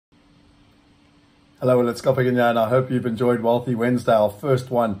Hello, well, it's Scott again, and I hope you've enjoyed WealthE Wednesday, our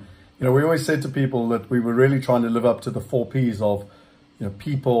first one. We always said to people that we were really trying to live up to the 4 Ps of,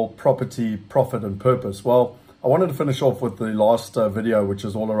 people, property, profit, and purpose. Well, I wanted to finish off with the last video, which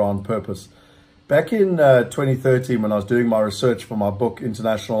is all around purpose. Back in 2013, when I was doing my research for my book,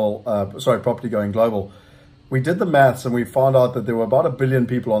 Property Going Global, we did the maths and we found out that there were about 1 billion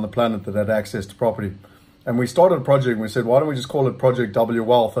people on the planet that had access to property. And we started a project and we said, why don't we just call it Project W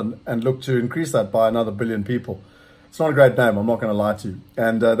Wealth and look to increase that by another 1 billion people. It's not a great name, I'm not going to lie to you.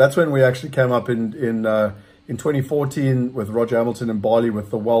 And that's when we actually came up in 2014 with Roger Hamilton in Bali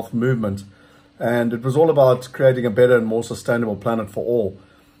with the Wealth Movement. And it was all about creating a better and more sustainable planet for all.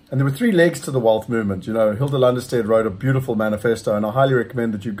 And there were 3 legs to the Wealth Movement. Hilda Lunderstedt wrote a beautiful manifesto, and I highly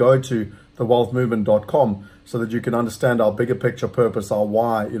recommend that you go to thewealthmovement.com so that you can understand our bigger picture purpose, our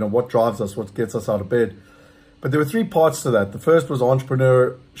why, what drives us, what gets us out of bed. But there were 3 parts to that. The first was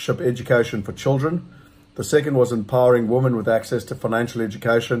entrepreneurship education for children. The second was empowering women with access to financial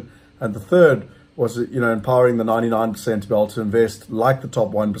education. And the third was, empowering the 99% to be able to invest like the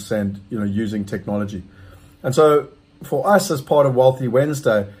top 1%, using technology. And so for us, as part of WealthE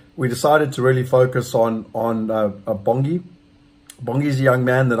Wednesday, we decided to really focus on Bongi. Bongi is a young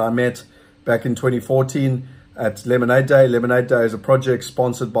man that I met back in 2014 at Lemonade Day. Lemonade Day is a project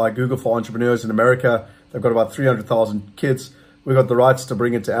sponsored by Google for Entrepreneurs in America. They've got about 300,000 kids. We got the rights to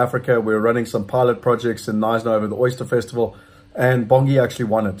bring it to Africa. We're running some pilot projects in Knysna over the Oyster Festival, and Bongi actually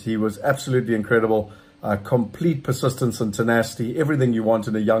won it. He was absolutely incredible, complete persistence and tenacity, everything you want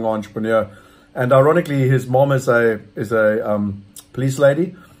in a young entrepreneur. And ironically, his mom is a police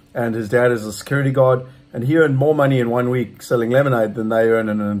lady, and his dad is a security guard, and he earned more money in 1 week selling lemonade than they earn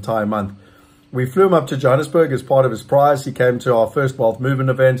in an entire month. We flew him up to Johannesburg as part of his prize. He came to our first Wealth Movement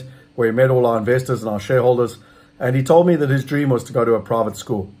event where he met all our investors and our shareholders. And he told me that his dream was to go to a private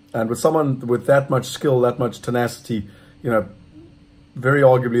school. And with someone with that much skill, that much tenacity, very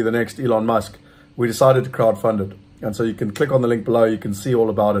arguably the next Elon Musk, we decided to crowdfund it. And so you can click on the link below, you can see all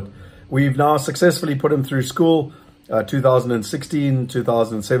about it. We've now successfully put him through school, 2016,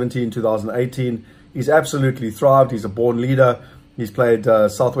 2017, 2018. He's absolutely thrived. He's a born leader. He's played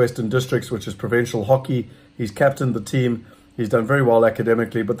Southwestern Districts, which is provincial hockey. He's captained the team. He's done very well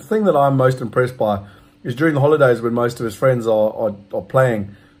academically. But the thing that I'm most impressed by is during the holidays when most of his friends are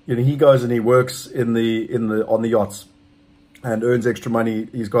playing, he goes and he works on the yachts and earns extra money.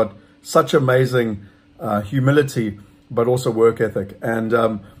 He's got such amazing humility, but also work ethic.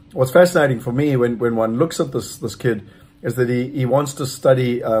 And what's fascinating for me when one looks at this kid is that he wants to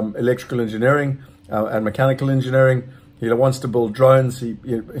study electrical engineering and mechanical engineering. He wants to build drones.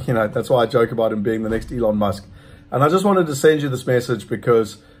 That's why I joke about him being the next Elon Musk. And I just wanted to send you this message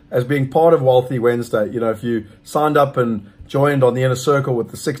because as being part of WealthE Wednesday, if you signed up and joined on the inner circle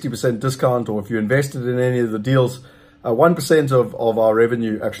with the 60% discount, or if you invested in any of the deals, 1% of our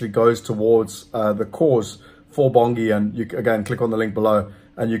revenue actually goes towards the cause for Bongi. And you again, click on the link below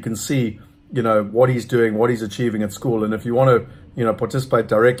and you can see, what he's doing, what he's achieving at school. And if you want to, participate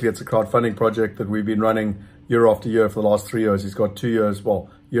directly, it's a crowdfunding project that we've been running year after year for the last 3 years. He's got 2 years,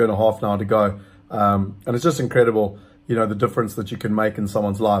 year and a half now to go. And it's just incredible, the difference that you can make in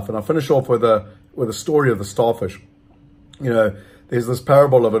someone's life. And I'll finish off with a story of the starfish. There's this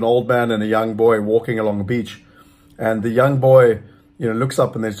parable of an old man and a young boy walking along a beach. And the young boy, looks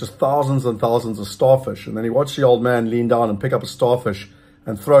up and there's just thousands and thousands of starfish. And then he watched the old man lean down and pick up a starfish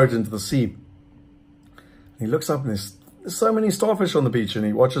and throw it into the sea. And he looks up and there's so many starfish on the beach. And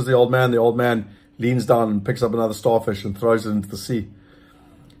he watches the old man. The old man leans down and picks up another starfish and throws it into the sea.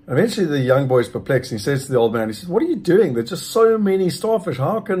 Eventually, the young boy is perplexed. He says to the old man, he says, "What are you doing? There's just so many starfish.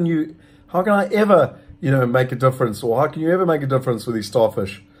 How can I ever, make a difference? Or how can you ever make a difference with these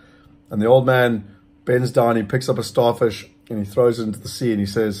starfish?" And the old man bends down, he picks up a starfish and he throws it into the sea and he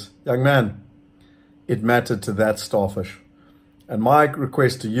says, "Young man, it mattered to that starfish." And my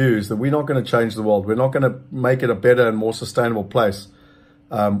request to you is that we're not going to change the world. We're not going to make it a better and more sustainable place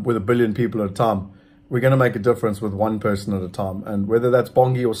with 1 billion people at a time. We're going to make a difference with 1 person at a time. And whether that's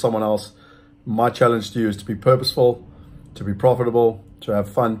Bongi or someone else, my challenge to you is to be purposeful, to be profitable, to have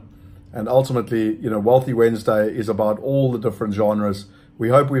fun. And ultimately, WealthE Wednesday is about all the different genres. We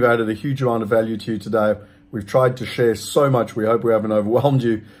hope we've added a huge amount of value to you today. We've tried to share so much. We hope we haven't overwhelmed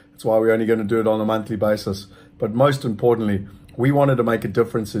you. That's why we're only going to do it on a monthly basis. But most importantly, we wanted to make a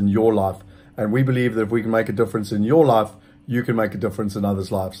difference in your life. And we believe that if we can make a difference in your life, you can make a difference in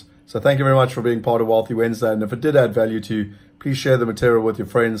others' lives. So thank you very much for being part of WealthE Wednesday. And if it did add value to you, please share the material with your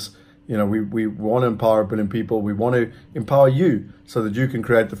friends. We want to empower 1 billion people. We want to empower you so that you can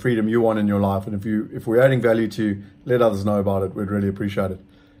create the freedom you want in your life. And if we're adding value to you, let others know about it. We'd really appreciate it.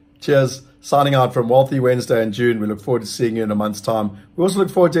 Cheers. Signing out from WealthE Wednesday in June. We look forward to seeing you in a month's time. We also look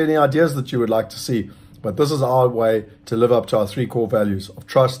forward to any ideas that you would like to see. But this is our way to live up to our 3 core values of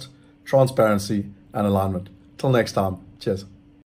trust, transparency, and alignment. Till next time. Cheers.